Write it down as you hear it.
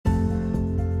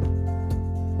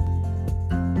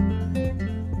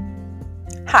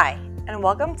Hi, and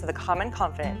welcome to the Calm and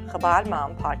Confident Chabad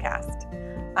Mom podcast.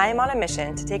 I am on a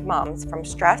mission to take moms from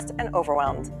stressed and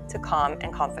overwhelmed to calm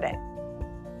and confident.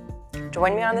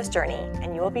 Join me on this journey,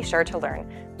 and you will be sure to learn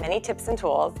many tips and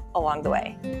tools along the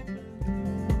way.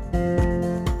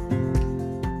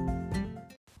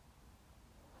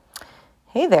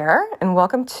 Hey there, and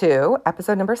welcome to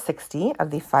episode number 60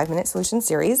 of the 5-Minute Solution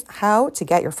series, How to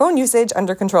Get Your Phone Usage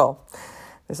Under Control.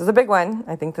 This is a big one.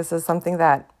 I think this is something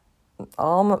that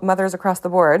all mothers across the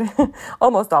board,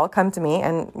 almost all, come to me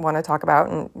and want to talk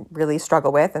about and really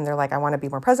struggle with. And they're like, I want to be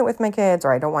more present with my kids,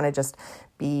 or I don't want to just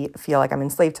feel like I'm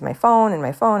enslaved to my phone and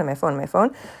my phone and my phone and my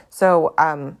phone. So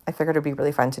I figured it'd be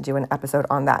really fun to do an episode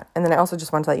on that. And then I also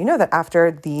just want to let you know that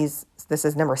after this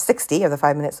is number 60 of the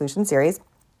 5-Minute Solution series,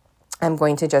 I'm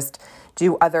going to just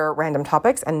do other random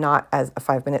topics and not as a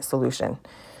 5-minute solution.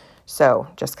 So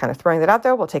just kind of throwing that out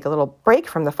there. We'll take a little break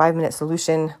from the 5-minute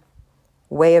solution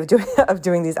way of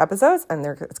doing these episodes, and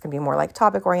it's going to be more like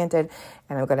topic oriented,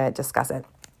 and I'm going to discuss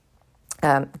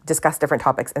different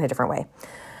topics in a different way.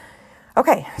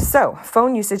 Okay, so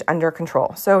phone usage under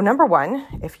control. So number one,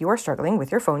 if you are struggling with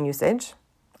your phone usage,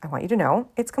 I want you to know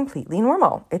it's completely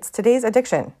normal. It's today's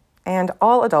addiction, and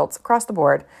all adults across the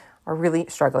board are really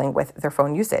struggling with their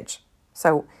phone usage.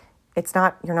 So there's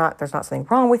not something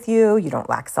wrong with you. You don't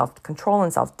lack self-control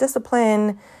and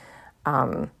self-discipline.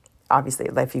 Obviously,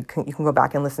 if you can go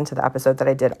back and listen to the episode that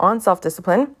I did on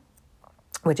self-discipline,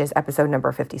 which is episode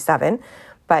number 57.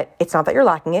 But it's not that you're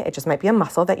lacking it. It just might be a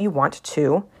muscle that you want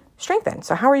to strengthen.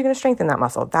 So how are you going to strengthen that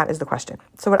muscle? That is the question.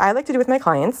 So what I like to do with my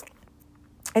clients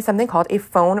is something called a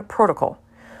phone protocol.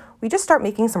 We just start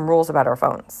making some rules about our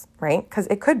phones, right? Because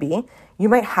it could be you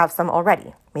might have some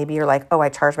already. Maybe you're like, oh, I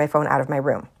charge my phone out of my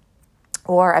room,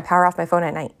 or I power off my phone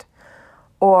at night,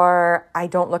 or I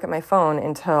don't look at my phone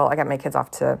until I get my kids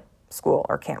off to school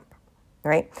or camp,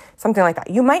 right? Something like that.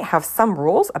 You might have some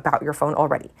rules about your phone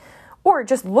already, or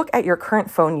just look at your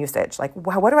current phone usage. Like,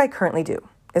 what do I currently do?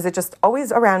 Is it just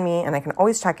always around me and I can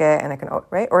always check it and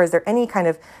right? Or is there any kind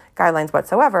of guidelines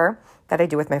whatsoever that I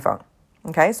do with my phone?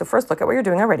 Okay. So first look at what you're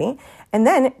doing already, and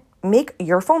then make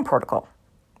your phone protocol,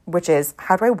 which is,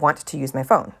 how do I want to use my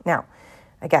phone? Now,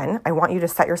 again, I want you to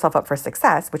set yourself up for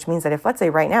success, which means that if, let's say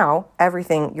right now,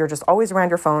 everything, you're just always around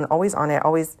your phone, always on it,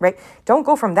 always, right? Don't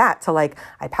go from that to like,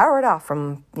 I power it off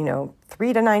from,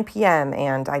 3 to 9 p.m.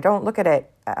 and I don't look at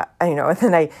it, and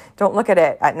then I don't look at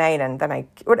it at night, and then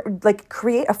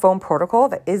create a phone protocol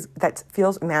that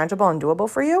feels manageable and doable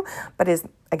for you, but is,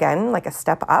 again, like a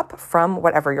step up from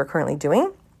whatever you're currently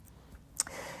doing,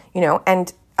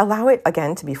 and allow it,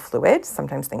 again, to be fluid.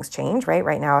 Sometimes things change, right?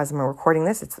 Right now, as I'm recording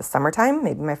this, it's the summertime.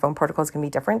 Maybe my phone protocol is going to be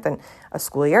different than a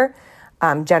school year.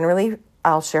 Generally,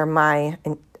 I'll share my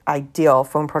ideal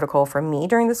phone protocol for me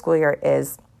during the school year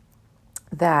is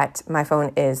that my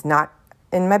phone is not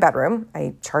in my bedroom.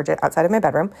 I charge it outside of my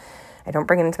bedroom. I don't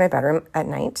bring it into my bedroom at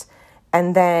night.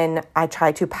 And then I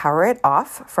try to power it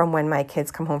off from when my kids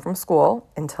come home from school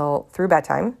through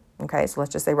bedtime. Okay, so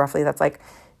let's just say roughly that's like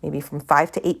maybe from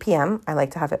 5 to 8 p.m., I like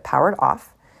to have it powered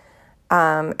off.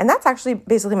 And that's actually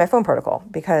basically my phone protocol,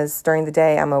 because during the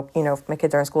day, if my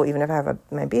kids are in school, even if I have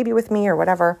my baby with me or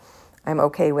whatever, I'm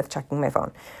okay with checking my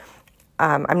phone.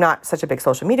 I'm not such a big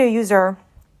social media user.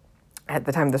 At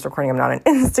the time of this recording, I'm not on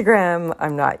Instagram.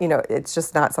 I'm not, it's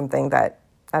just not something that,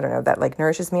 I don't know, that like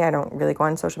nourishes me. I don't really go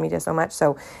on social media so much.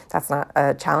 So that's not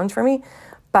a challenge for me.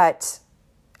 But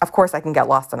of course, I can get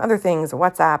lost on other things,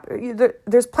 WhatsApp.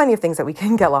 There's plenty of things that we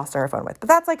can get lost on our phone with. But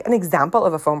that's like an example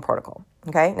of a phone protocol,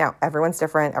 okay? Now, everyone's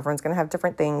different. Everyone's going to have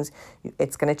different things.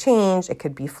 It's going to change. It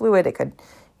could be fluid. It could,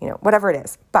 whatever it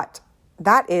is. But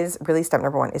that is really step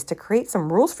number one, is to create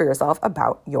some rules for yourself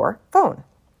about your phone,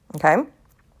 okay?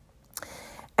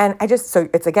 And it's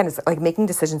like making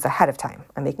decisions ahead of time.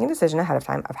 I'm making a decision ahead of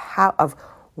time of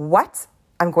what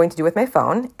I'm going to do with my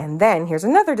phone. And then here's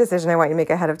another decision I want you to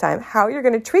make ahead of time, how you're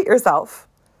going to treat yourself,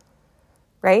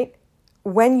 right?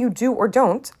 When you do or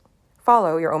don't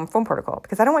follow your own phone protocol.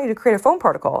 Because I don't want you to create a phone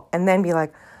protocol and then be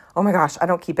like, oh my gosh, I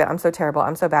don't keep it. I'm so terrible.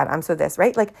 I'm so bad. I'm so this,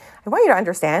 right? Like, I want you to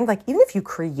understand, like, even if you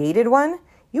created one,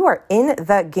 you are in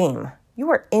the game. You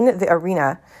are in the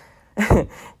arena,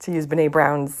 to use Brené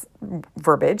Brown's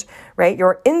verbiage, right?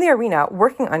 You're in the arena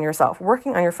working on yourself,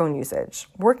 working on your phone usage,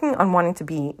 working on wanting to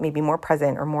be maybe more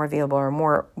present or more available or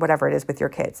more whatever it is with your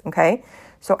kids, okay?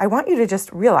 So I want you to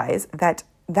just realize that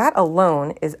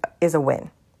alone is a win.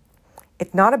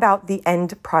 It's not about the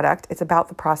end product, it's about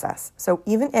the process. So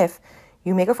even if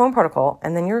you make a phone protocol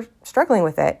and then you're struggling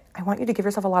with it, I want you to give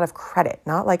yourself a lot of credit,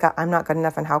 not like I'm not good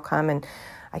enough and how come and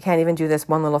I can't even do this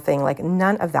one little thing, like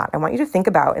none of that. I want you to think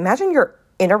about, imagine you're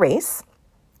in a race,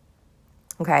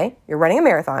 Okay? You're running a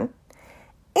marathon.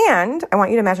 And I want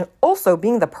you to imagine also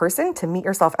being the person to meet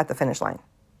yourself at the finish line.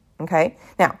 Okay?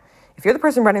 Now, if you're the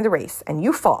person running the race and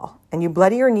you fall and you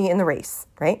bloody your knee in the race,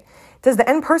 right? Does the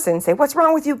end person say, "What's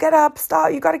wrong with you? Get up,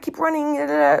 stop, you got to keep running,"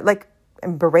 like,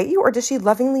 and berate you? Or does she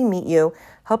lovingly meet you,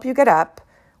 help you get up,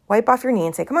 wipe off your knee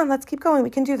and say, "Come on, let's keep going. We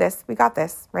can do this. We got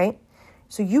this," right?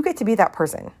 So you get to be that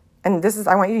person. And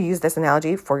I want you to use this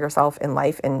analogy for yourself in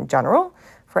life in general,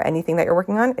 for anything that you're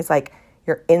working on. It's like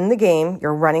you're in the game,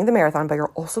 you're running the marathon, but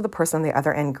you're also the person on the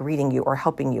other end greeting you or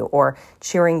helping you or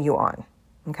cheering you on.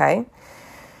 Okay?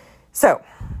 So,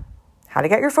 how to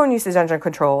get your phone usage under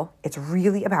control. It's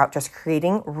really about just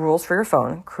creating rules for your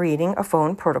phone, creating a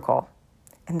phone protocol,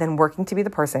 and then working to be the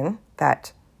person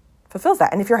that fulfills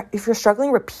that. And if you're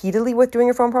struggling repeatedly with doing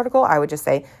your phone protocol, I would just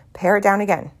say, pare it down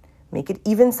again. Make it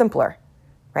even simpler,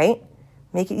 right?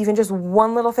 Make it even just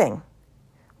one little thing,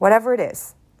 whatever it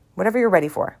is, whatever you're ready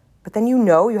for. But then you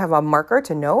have a marker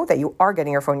to know that you are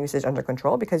getting your phone usage under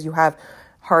control because you have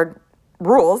hard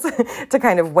rules to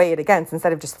kind of weigh it against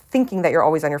instead of just thinking that you're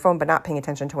always on your phone but not paying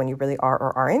attention to when you really are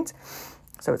or aren't.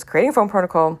 So it's creating a phone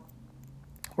protocol,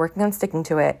 working on sticking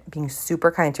to it, being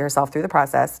super kind to yourself through the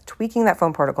process, tweaking that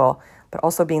phone protocol, but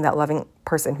also being that loving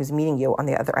person who's meeting you on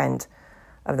the other end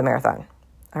of the marathon.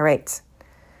 All right.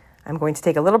 I'm going to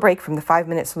take a little break from the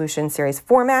 5-minute solution series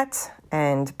format,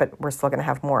 but we're still going to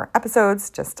have more episodes,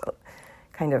 just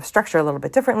kind of structure a little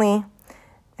bit differently.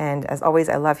 And as always,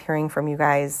 I love hearing from you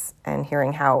guys and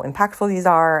hearing how impactful these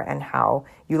are and how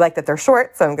you like that they're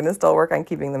short. So I'm going to still work on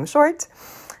keeping them short.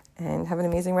 And have an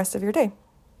amazing rest of your day.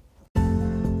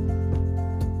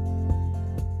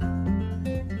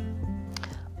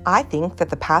 I think that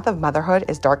the path of motherhood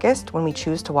is darkest when we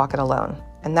choose to walk it alone.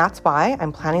 And that's why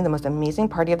I'm planning the most amazing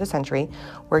party of the century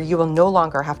where you will no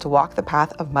longer have to walk the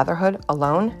path of motherhood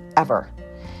alone ever.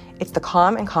 It's the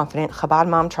Calm and Confident Chabad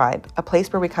Mom Tribe, a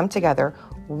place where we come together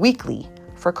weekly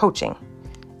for coaching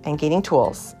and gaining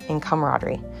tools in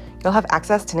camaraderie. You'll have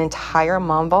access to an entire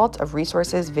mom vault of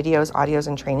resources, videos, audios,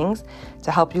 and trainings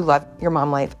to help you love your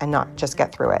mom life and not just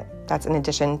get through it. That's in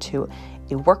addition to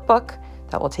a workbook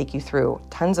that will take you through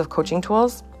tons of coaching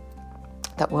tools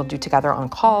that we'll do together on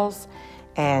calls,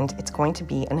 and it's going to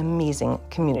be an amazing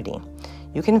community.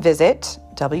 You can visit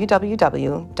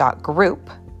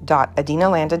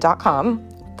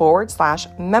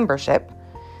www.group.adinalanda.com/membership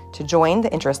to join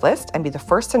the interest list and be the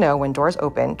first to know when doors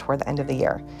open toward the end of the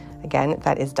year. Again,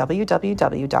 that is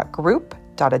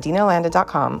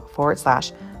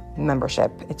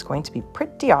www.group.adinalanda.com/membership. It's going to be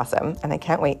pretty awesome, and I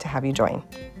can't wait to have you join.